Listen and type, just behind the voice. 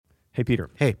Hey, Peter.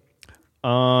 Hey.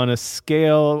 On a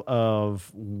scale of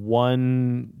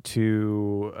 1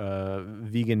 to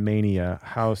vegan mania,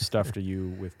 how stuffed are you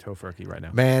with tofurkey right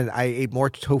now? Man, I ate more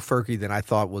tofurkey than I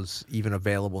thought was even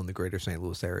available in the greater St.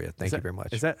 Louis area. Thank you very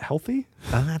much. Is that healthy?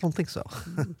 I don't think so.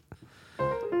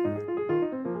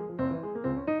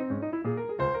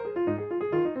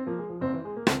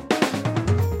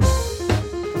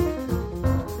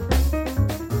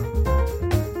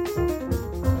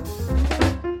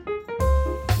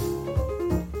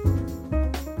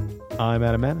 I'm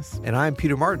Adam Manis. And I'm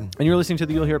Peter Martin. And you're listening to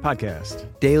the You'll Hear It podcast.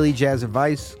 Daily jazz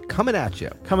advice coming at you.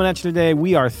 Coming at you today,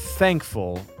 we are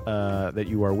thankful that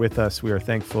you are with us. We are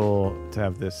thankful to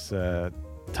have this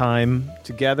time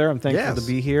together. I'm thankful to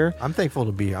be here. I'm thankful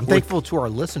to be here. I'm thankful to our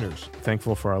listeners.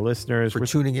 Thankful for our listeners. For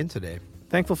tuning in today.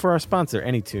 Thankful for our sponsor,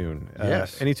 AnyTune.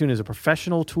 Yes. AnyTune is a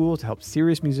professional tool to help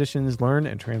serious musicians learn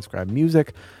and transcribe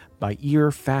music by ear,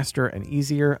 faster and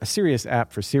easier. A serious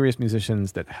app for serious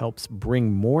musicians that helps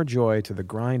bring more joy to the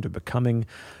grind of becoming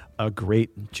a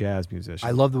great jazz musician.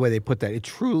 I love the way they put that. It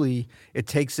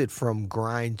takes it from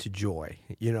grind to joy,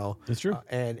 you know. That's true.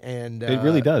 And it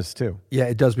really does too. Yeah,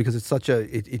 it does, because it's such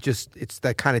it's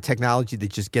that kind of technology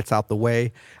that just gets out the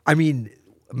way. I mean,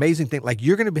 amazing thing, like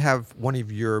you're going to have one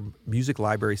of your music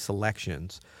library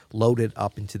selections loaded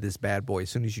up into this bad boy as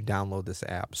soon as you download this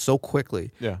app so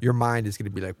quickly. Yeah. Your mind is going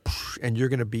to be like, and you're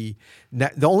going to be.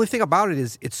 The only thing about it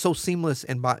is it's so seamless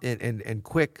and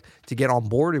quick to get on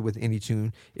board with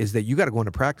AnyTune is that you got to go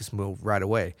into practice mode right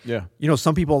away. Yeah. You know,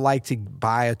 some people like to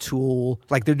buy a tool,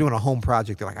 like they're doing a home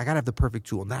project. They're like, I got to have the perfect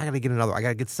tool. Now I got to get another. I got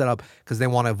to get set up because they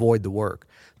want to avoid the work.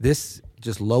 This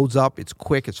just loads up. It's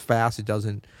quick. It's fast. It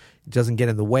doesn't get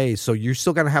in the way. So you're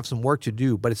still going to have some work to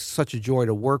do, but it's such a joy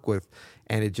to work with.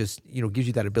 And it just, gives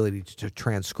you that ability to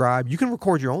transcribe. You can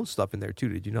record your own stuff in there too.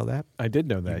 Did you know that? I did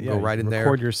know that. You can go right in there.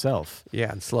 Record yourself.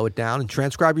 Yeah, and slow it down and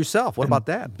transcribe yourself. What about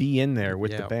that? Be in there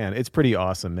with the band. It's pretty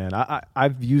awesome, man.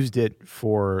 I've used it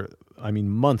for,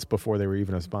 months before they were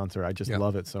even a sponsor. I just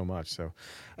love it so much. So,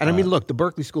 and look, the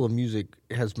Berklee School of Music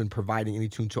has been providing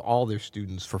AnyTune to all their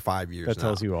students for 5 years. That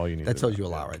tells you all you need. That tells you a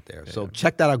lot right there. Yeah. So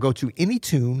check that out. Go to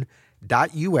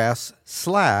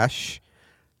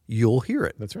anytune.us/you'll hear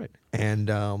it. That's right. And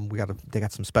they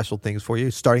got some special things for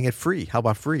you, starting at free. How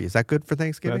about free? Is that good for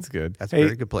Thanksgiving? That's good. That's a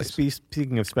very good place.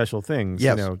 Speaking of special things,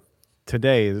 yes.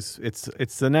 Today it's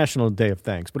the National Day of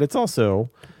Thanks, but it's also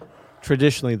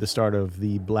traditionally the start of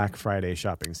the Black Friday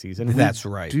shopping season. That's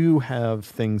right. We do have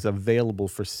things available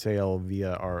for sale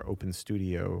via our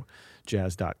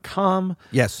openstudiojazz.com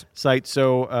site.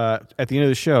 So at the end of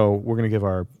the show, we're going to give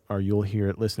our You'll Hear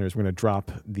It listeners, we're going to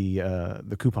drop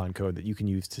the coupon code that you can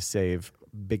use to save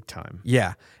big time.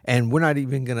 Yeah, and we're not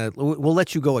even gonna. We'll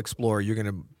let you go explore. You're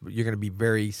gonna be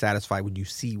very satisfied when you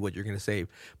see what you're gonna save.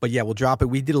 But yeah, we'll drop it.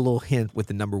 We did a little hint with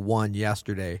the number 1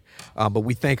 yesterday, but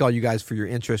we thank all you guys for your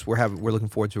interest. We're looking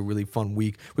forward to a really fun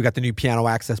week. We got the new Piano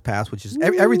Access Pass, which is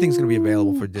everything's gonna be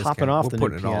available for discount. Popping off we're the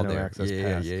putting new it all Piano there. Access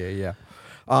Pass. Yeah.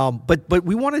 But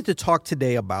we wanted to talk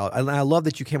today about, and I love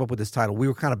that you came up with this title. We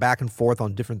were kind of back and forth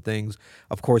on different things.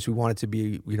 Of course, we wanted to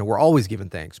be, we're always giving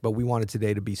thanks, but we wanted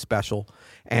today to be special.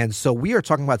 And so we are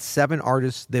talking about 7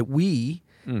 artists that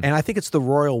and I think it's the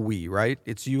royal we, right?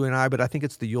 It's you and I, but I think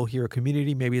it's the You'll Hear It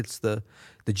community. Maybe it's the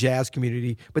jazz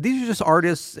community. But these are just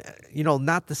artists,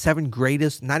 not the 7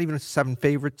 greatest, not even 7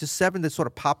 favorites, just 7 that sort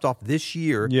of popped off this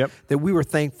year that we were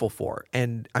thankful for.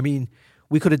 And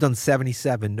we could have done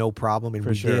 77, no problem, and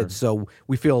we did. So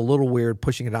we feel a little weird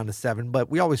pushing it on to 7, but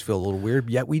we always feel a little weird,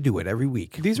 yet we do it every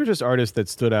week. These are just artists that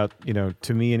stood out,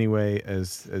 to me anyway,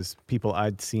 as people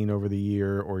I'd seen over the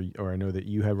year, or I know that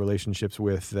you have relationships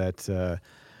with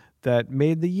that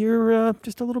made the year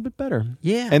just a little bit better.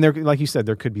 Yeah. And there, like you said,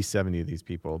 there could be 70 of these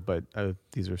people, but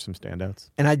these are some standouts.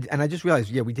 And I just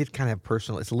realized, we did kind of have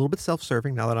personal. It's a little bit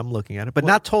self-serving now that I'm looking at it, but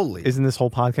not totally. Isn't this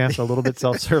whole podcast a little bit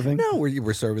self-serving? No,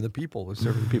 we're serving the people. We're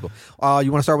serving the people.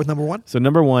 You want to start with number 1? So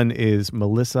number 1 is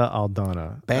Melissa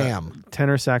Aldana. Bam. Young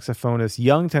tenor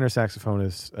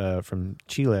saxophonist from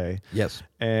Chile. Yes.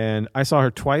 And I saw her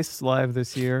twice live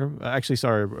this year. I actually saw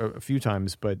her a few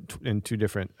times, but in 2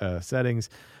 different settings.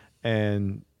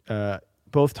 And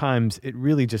both times it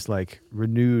really just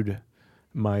renewed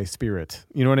my spirit.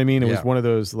 You know what I mean? It was one of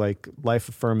those life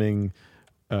affirming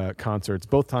concerts.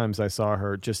 Both times I saw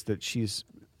her, just that she's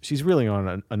really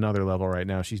on another level right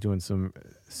now. She's doing some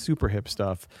super hip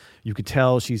stuff. You could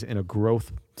tell she's in a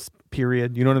growth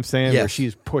period. You know what I'm saying? Yes. Where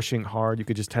she's pushing hard. You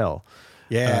could just tell.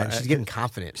 Yeah, she's getting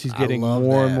confident. She's getting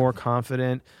more and more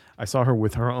confident. I saw her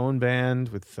with her own band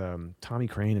with Tommy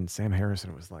Crane and Sam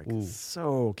Harrison. It was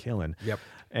so killing. Yep.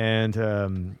 And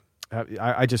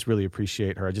I just really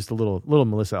appreciate her. Just a little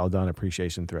Melissa Aldana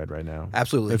appreciation thread right now.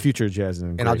 Absolutely. The future jazz in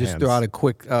great And I'll just hands. throw out a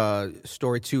quick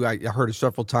story too. I heard it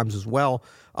several times as well,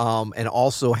 and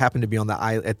also happened to be on the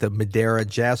at the Madeira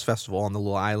Jazz Festival on the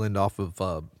little island off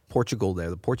of Portugal there,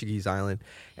 the Portuguese island.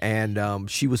 And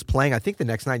she was playing, I think the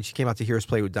next night, she came out to hear us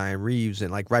play with Diane Reeves.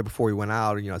 And like right before we went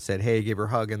out, I said, hey, gave her a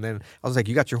hug. And then I was like,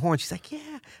 you got your horn? She's like, yeah.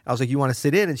 I was like, you want to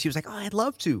sit in? And she was like, oh, I'd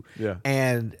love to. Yeah.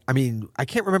 And I mean, I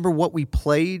can't remember what we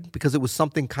played because it was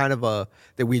something kind of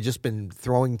that we had just been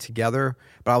throwing together.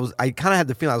 But I kind of had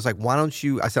the feeling, I was like, why don't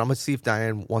you, I said, I'm going to see if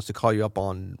Diane wants to call you up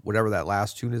on whatever that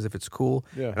last tune is, if it's cool.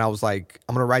 Yeah. And I was like,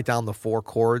 I'm going to write down the 4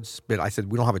 chords. But I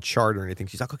said, we don't have a chart or anything.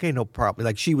 She's like, okay, no problem.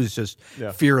 Like she was just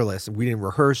fearless. And we didn't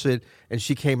rehearse it. And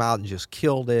she came out and just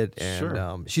killed it. And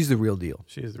Sure. She's the real deal.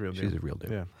 She is the real deal. She's the real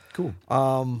deal. Yeah. Cool.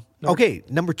 Okay,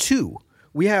 number 2.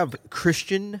 We have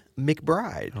Christian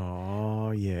McBride.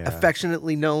 Oh, yeah.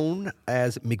 Affectionately known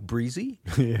as McBreezy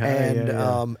Yeah, and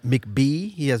yeah.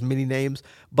 McB. He has many names.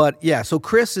 But yeah, so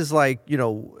Chris is like,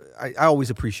 I always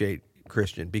appreciate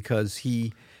Christian because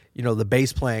he, the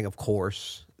bass playing, of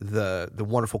course, the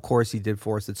wonderful chorus he did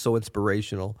for us, it's so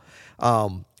inspirational.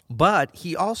 But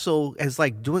he also is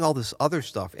like doing all this other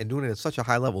stuff and doing it at such a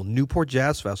high level. Newport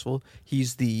Jazz Festival.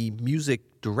 He's the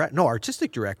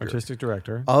artistic director. Artistic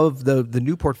director. Of the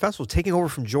Newport Festival, taking over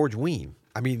from George Wein.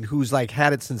 I mean, who's like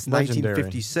had it since Legendary.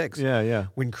 1956. Yeah.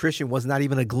 When Christian was not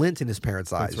even a glint in his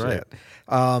parents' eyes. That's right.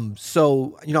 Yet.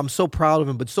 So, I'm so proud of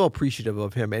him, but so appreciative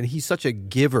of him. And he's such a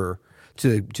giver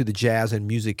to the jazz and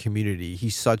music community.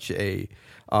 He's such a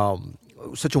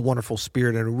wonderful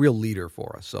spirit and a real leader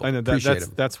for us. So I know appreciate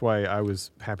him. that's why I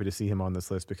was happy to see him on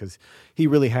this list because he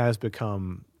really has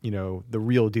become, the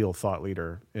real deal thought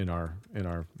leader in our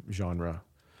genre.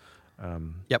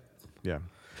 Yep. Yeah.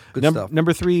 Good stuff.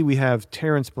 Number 3, we have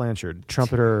Terrence Blanchard,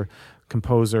 trumpeter,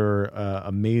 composer,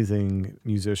 amazing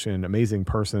musician, amazing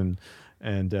person.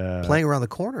 And playing around the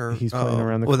corner. He's playing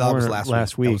around the corner that was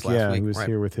last week. week. That was last week. He was Right.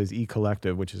 here with his E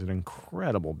Collective, which is an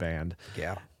incredible band.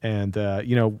 Yeah. And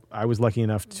I was lucky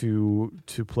enough to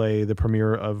play the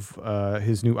premiere of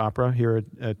his new opera here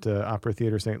at Opera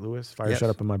Theater St. Louis, Fire Yes. Shut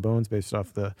Up in My Bones, based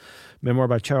off the memoir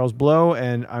by Charles Blow.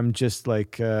 And I'm just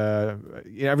like,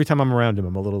 every time I'm around him,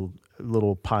 I'm a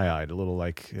little pie-eyed, a little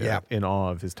like in awe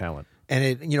of his talent. And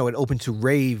it opened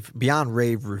to beyond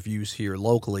rave reviews here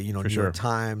locally, New York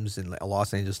Times and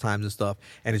Los Angeles Times and stuff.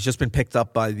 And it's just been picked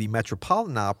up by the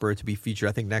Metropolitan Opera to be featured,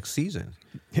 I think, next season.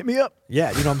 Hit me up. Yeah,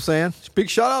 you know what I'm saying? Big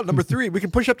shout out, number 3. We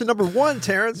can push up to number 1,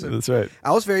 Terrence. That's right.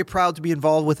 I was very proud to be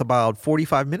involved with about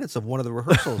 45 minutes of one of the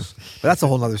rehearsals. But that's a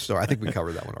whole other story. I think we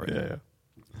covered that one already. Yeah.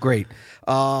 Great.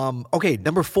 Okay,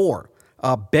 number 4,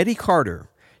 Betty Carter.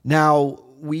 Now,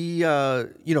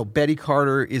 Betty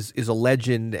Carter is a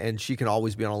legend, and she can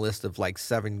always be on a list of like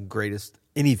 7 greatest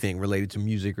anything related to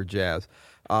music or jazz.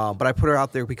 But I put her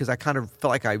out there because I kind of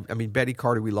felt like Betty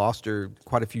Carter, we lost her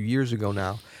quite a few years ago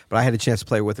now, but I had a chance to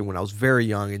play with her when I was very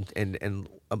young and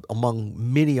among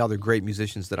many other great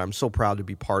musicians that I'm so proud to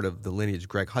be part of the lineage,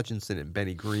 Greg Hutchinson and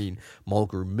Benny Green,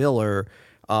 Mulgrew Miller,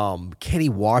 Kenny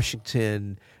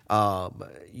Washington,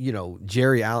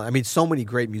 Jerry Allen. So many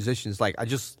great musicians. Like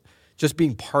just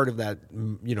being part of that,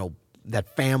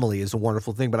 that family is a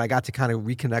wonderful thing. But I got to kind of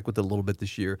reconnect with it a little bit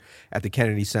this year at the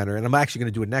Kennedy Center. And I'm actually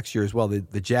going to do it next year as well.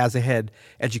 The Jazz Ahead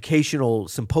Educational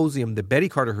Symposium that Betty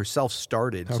Carter herself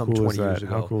started How some cool 20 is that? years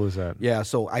ago. How cool is that? Yeah,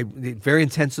 so very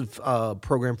intensive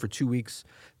program for 2 weeks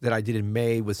that I did in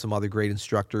May with some other great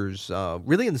instructors,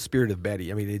 really in the spirit of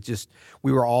Betty.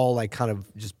 We were all like kind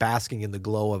of just basking in the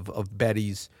glow of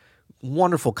Betty's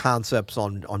wonderful concepts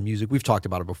on music. We've talked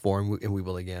about it before, and we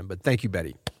will again. But thank you,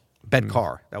 Betty. Bet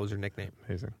Carr. That was her nickname.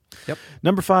 Amazing. Yep.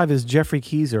 Number 5 is Jeffrey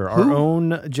Keyser, our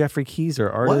own Jeffrey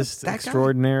Keyser, artist That guy?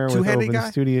 extraordinaire with Two-handed Open guy?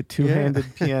 Studio,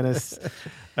 two-handed pianist.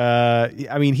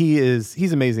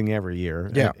 He's amazing every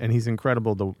year. Yeah. And he's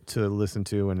incredible to listen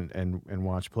to and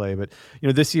watch play. But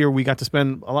this year we got to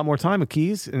spend a lot more time with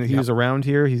Keys, and he was around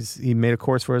here. He made a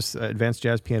course for us, Advanced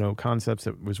Jazz Piano Concepts,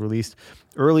 that was released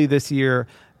early this year.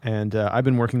 And I've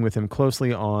been working with him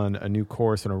closely on a new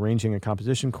course, an arranging and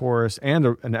composition course,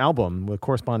 and an album, a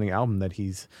corresponding album that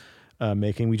he's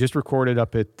making. We just recorded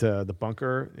up at the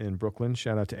Bunker in Brooklyn.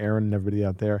 Shout out to Aaron and everybody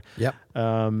out there. Yep.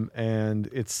 And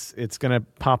it's going to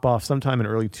pop off sometime in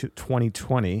early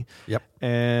 2020. Yep.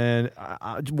 And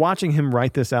watching him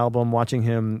write this album, watching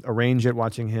him arrange it,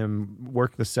 watching him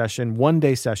work the session, 1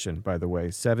 day session, by the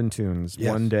way, 7 tunes,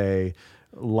 Yes. 1 day.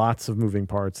 lots of moving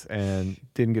parts, and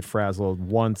didn't get frazzled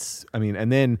once. I mean,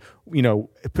 and then, you know,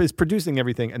 is producing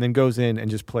everything and then goes in and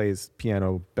just plays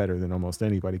piano better than almost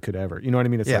anybody could ever. You know what I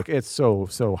mean? It's like, it's so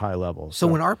high level. So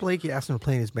when Art Blakey asked him to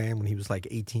play in his band when he was like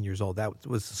 18 years old, that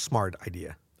was a smart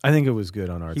idea. I think it was good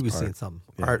on Art's He was part. saying something.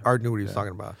 Yeah. Art knew what he was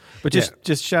talking about. But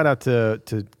just shout out to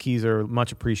Keezer.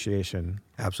 Much appreciation.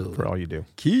 Absolutely. For all you do.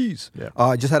 Keys.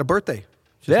 Yeah. Just had a birthday.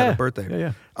 Had a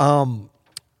birthday. Yeah.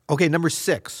 Okay, number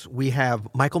 6, we have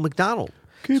Michael McDonald.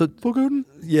 Keep forgetting.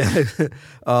 Yeah.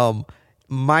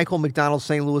 Michael McDonald,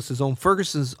 St. Louis's own,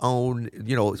 Ferguson's own,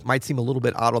 you know, it might seem a little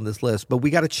bit odd on this list, but we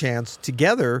got a chance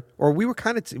together, or we were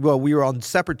kind of, we were on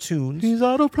separate tunes. He's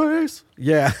out of place.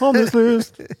 Yeah. On this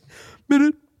list.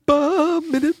 Minute by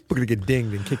minute. We're going to get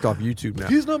dinged and kicked off YouTube now.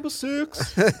 He's number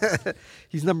 6.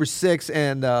 He's number 6,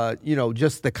 and, you know,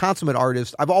 just the consummate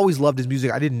artist. I've always loved his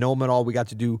music. I didn't know him at all. We got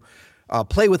to do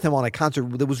play with him on a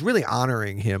concert that was really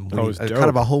honoring him. Kind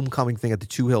of a homecoming thing at the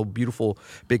Two Hill, beautiful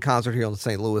big concert here in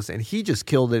St. Louis, and he just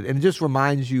killed it. And it just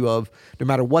reminds you of, no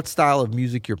matter what style of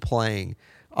music you're playing,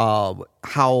 how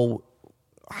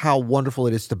wonderful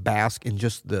it is to bask in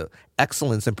just the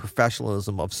excellence and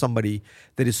professionalism of somebody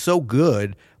that is so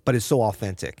good but is so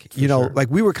authentic. You know, like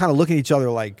we were kind of looking at each other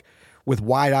like with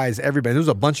wide eyes, everybody. There was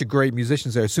a bunch of great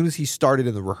musicians there. As soon as he started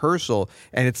in the rehearsal,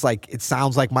 and it's like, it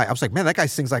sounds like I was like, man, that guy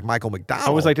sings like Michael McDonald.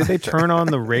 I was like, did they turn on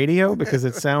the radio? Because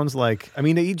it sounds like, I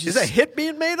mean, he just... Is a hit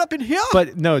being made up in here?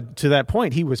 But no, to that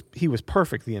point, he was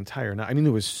perfect the entire night. I mean, it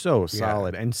was so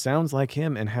solid and sounds like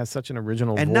him and has such an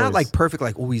original voice. And not like perfect,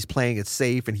 like, oh, he's playing it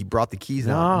safe and he brought the keys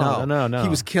out. No. He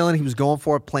was killing. He was going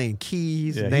for it, playing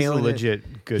keys, nailing he's a legit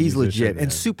it. good He's musician, legit man.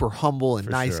 and super humble and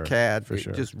nice cat. For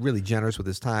sure. Just really generous with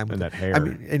his time. And that hair. I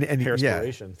mean, and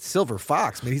hairspiration. Silver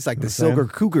Fox, man. He's like the silver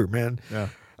cougar, man. Yeah.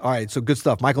 All right, so good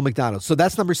stuff. Michael McDonald. So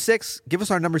that's number 6. Give us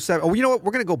our number 7. Oh, you know what?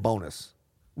 We're going to go bonus.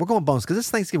 We're going bonus because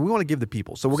it's Thanksgiving. We want to give the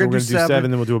people. So we're going to do 7.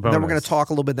 Then we'll do a bonus. Then we're going to talk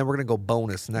a little bit. Then we're going to go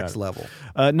bonus next level.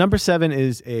 Number 7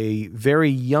 is a very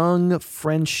young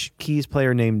French keys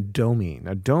player named Domi.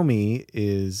 Now, Domi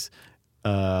is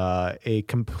a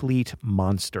complete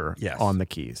monster on the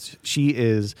keys. She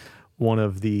is one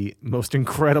of the most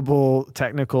incredible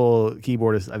technical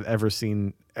keyboardists I've ever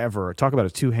seen ever. Talk about a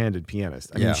two-handed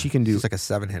pianist. I mean, she can do... She's like a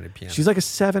seven-handed pianist. She's like a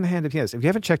seven-handed pianist. If you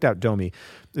haven't checked out Domi,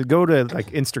 go to like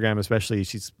Instagram especially.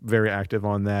 She's very active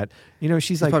on that. You know,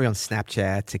 she's like... probably on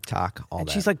Snapchat, TikTok, all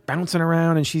that. She's like bouncing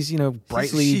around and she's, you know,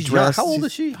 brightly she's dressed. Young. How old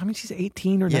is she? I mean, she's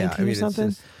 18 or 19 or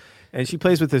something. And she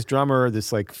plays with this drummer,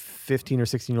 this like 15 or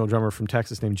 16-year-old drummer from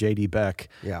Texas named J.D. Beck.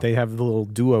 Yeah. They have the little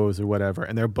duos or whatever,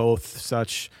 and they're both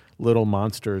such little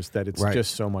monsters that it's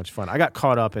just so much fun. I got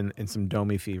caught up in some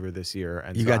Domi fever this year.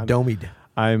 And you got Domi'd.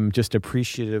 I'm just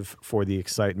appreciative for the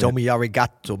excitement. Domi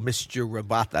arigato, Mr.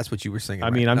 Rabat. That's what you were singing. I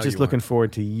mean, I'm just looking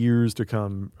forward to years to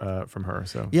come from her.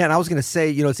 So yeah, and I was going to say,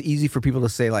 you know, it's easy for people to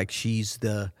say like she's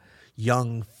the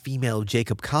young female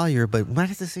Jacob Collier, but we might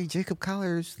have to say Jacob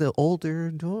Collier's the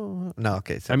older. No,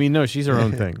 okay. So. I mean, no, she's her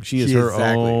own thing. She is her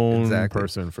own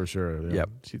person for sure. Yep.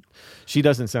 She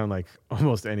doesn't sound like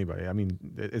almost anybody. I mean,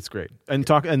 it's great. And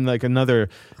like another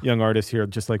young artist here,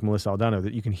 just like Melissa Aldana,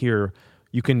 that you can hear.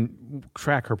 You can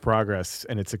track her progress,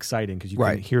 and it's exciting because you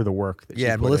can hear the work that she's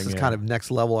putting in. Melissa's kind of next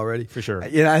level already. For sure.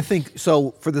 Yeah, I think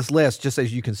so. For this list, just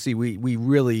as you can see, we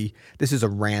really, this is a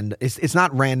random, it's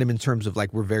not random in terms of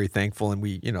like we're very thankful and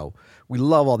we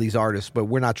love all these artists, but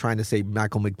we're not trying to say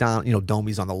Michael McDonald,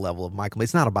 Domi's on the level of Michael.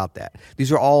 It's not about that.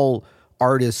 These are all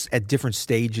artists at different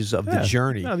stages of the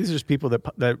journey. No, these are just people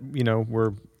that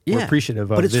we're appreciative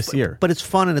of this year. But it's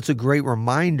fun and it's a great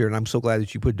reminder, and I'm so glad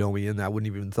that you put Domi in there. I wouldn't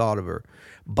even thought of her.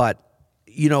 But,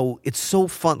 it's so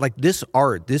fun. Like this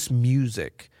art, this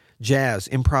music, jazz,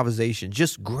 improvisation,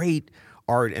 just great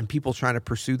art, and people trying to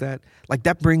pursue that. Like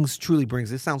that truly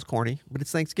brings, it sounds corny, but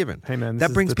it's Thanksgiving. Hey man,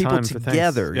 that brings people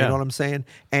together. Yeah. You know what I'm saying?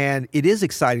 And it is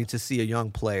exciting to see a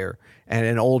young player and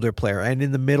an older player and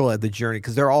in the middle of the journey,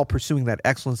 because they're all pursuing that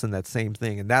excellence in that same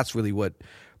thing. And that's really what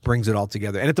brings it all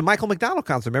together. And at the Michael McDonald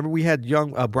concert, remember we had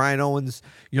young Brian Owens'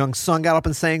 young son got up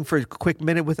and sang for a quick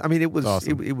minute with. I mean, it was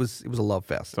awesome. it was a love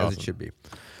fest, as it should be.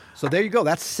 So there you go.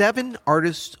 That's 7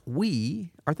 artists we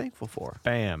are thankful for.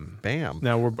 Bam.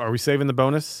 Now, are we saving the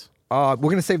bonus? We're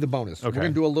going to save the bonus. Okay. We're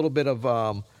going to do a little bit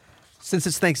of, since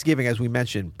it's Thanksgiving, as we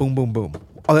mentioned, boom, boom, boom.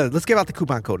 Oh, let's give out the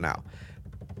coupon code now.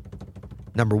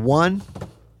 Number 1.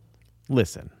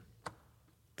 Listen.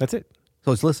 That's it.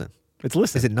 So it's listen. It's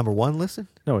listen. Is it number 1, listen?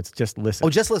 No, it's just listen.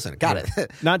 Oh, just listen. Got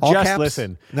it. Not All just caps?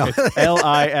 listen. No. It's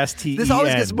LISTEN. This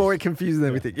always gets more confusing than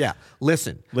everything. Yeah.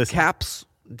 Listen. Caps.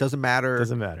 Doesn't matter.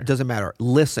 Doesn't matter.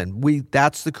 Listen.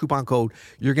 That's the coupon code.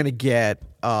 You're gonna get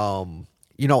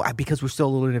because we're still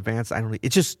a little in advance.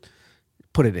 It's just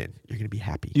put it in. You're going to be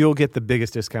happy. You'll get the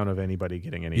biggest discount of anybody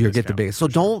getting any. You'll get the biggest. So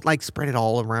for sure. don't like spread it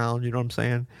all around. You know what I'm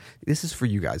saying? This is for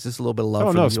you guys. This is a little bit of love.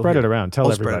 Oh for no, the spread it around. Tell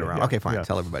everybody. Spread it around. Yeah. Okay, fine. Yeah.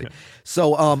 Tell everybody.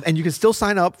 So, and you can still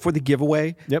sign up for the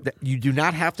giveaway. Yep. You do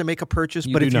not have to make a purchase,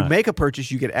 You but do if you not. make a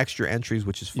purchase, you get extra entries,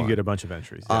 which is fun. You get a bunch of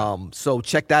entries. Yeah. So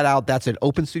check that out. That's at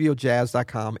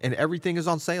openstudiojazz.com, and everything is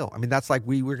on sale. I mean, that's like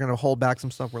we're going to hold back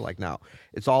some stuff. We're like, no,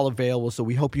 it's all available. So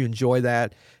we hope you enjoy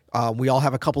that. We all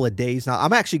have a couple of days now.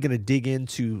 I'm actually going to dig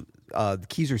into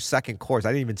Keezer's second course. I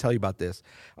didn't even tell you about this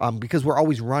because we're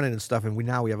always running and stuff, and we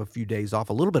have a few days off,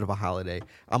 a little bit of a holiday.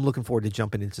 I'm looking forward to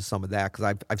jumping into some of that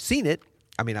because I've seen it.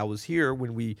 I mean, I was here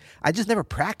when I just never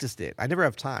practiced it. I never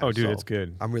have time. Oh, dude, so it's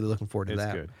good. I'm really looking forward to It's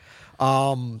that. good.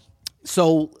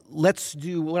 So let's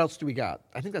do, what else do we got?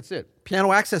 I think that's it.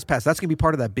 Piano Access Pass. That's going to be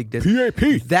part of that big discount.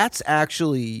 PAP. That's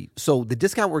actually, so the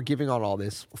discount we're giving on all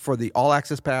this for the All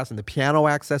Access Pass and the Piano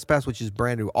Access Pass, which is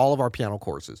brand new, all of our piano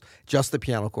courses, just the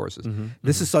piano courses.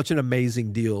 This is such an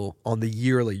amazing deal on the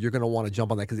yearly. You're going to want to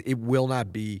jump on that because it will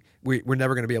not be, we're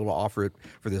never going to be able to offer it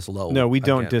for this low. No, we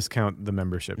don't again. discount the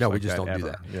memberships. No, like we just that don't do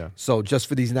ever. that. Yeah. So just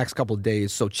for these next couple of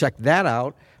days. So check that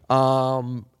out.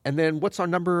 And then what's our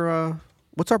number?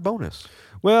 What's our bonus?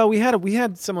 Well, we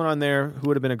had someone on there who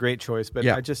would have been a great choice, but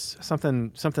Yeah. I just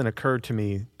something occurred to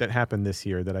me that happened this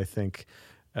year that I think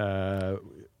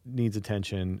needs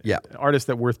attention. Yeah. Artists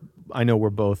that I know we're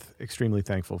both extremely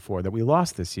thankful for that we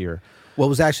lost this year. Well, it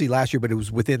was actually last year, but it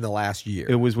was within the last year.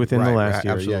 It was within the Right, last right,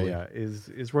 year. absolutely. Yeah.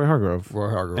 Is Roy Hargrove. Roy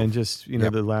Hargrove. And just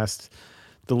Yep.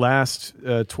 the last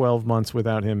 12 months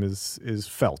without him is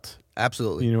felt.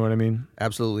 Absolutely. You know what I mean?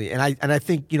 Absolutely. And I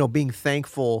think, being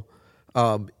thankful,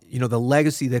 the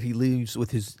legacy that he leaves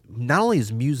with his, not only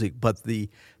his music, but the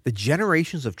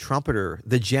generation of trumpeters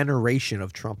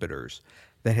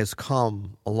that has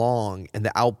come along and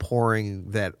the outpouring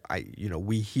that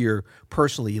we hear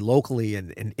personally, locally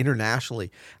and internationally.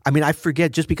 I mean, I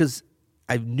forget, just because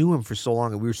I knew him for so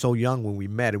long and we were so young when we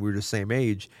met and we were the same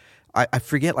age, I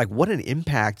forget like what an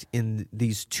impact in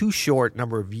these too short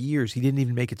number of years. He didn't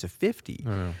even make it to 50.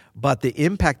 But the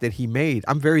impact that he made,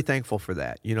 I'm very thankful for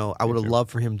that. I would have loved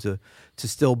for him to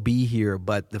still be here,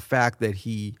 but the fact that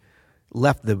he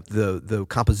left the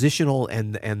compositional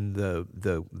and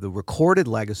the recorded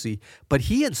legacy, but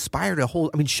he inspired a whole.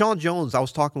 I mean, Sean Jones. I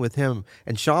was talking with him,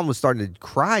 and Sean was starting to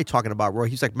cry talking about Roy.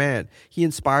 He's like, man, he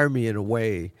inspired me in a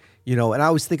way, And I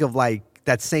always think of like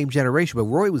that same generation, but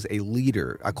Roy was a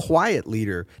leader, a quiet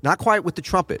leader, not quiet with the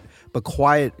trumpet, but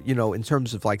quiet, in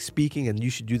terms of like speaking. And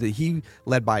you should do that. He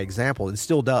led by example and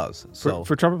still does. So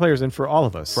For trumpet players and for all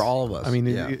of us. For all of us, I mean,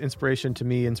 yeah. Inspiration to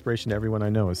me, inspiration to everyone I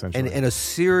know, essentially. and a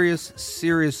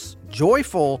serious,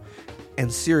 joyful,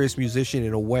 and serious musician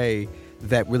in a way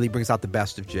that really brings out the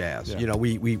best of jazz. Yeah.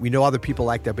 We know other people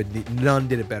like that, but none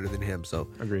did it better than him. So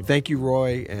Agreed. Thank you,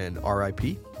 Roy, and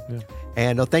R.I.P. Yeah.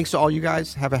 And thanks to all you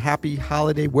guys. Have a happy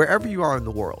holiday wherever you are in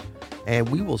the world. And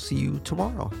we will see you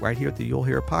tomorrow right here at the You'll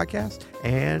Hear It podcast.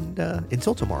 And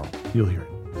until tomorrow. You'll hear it.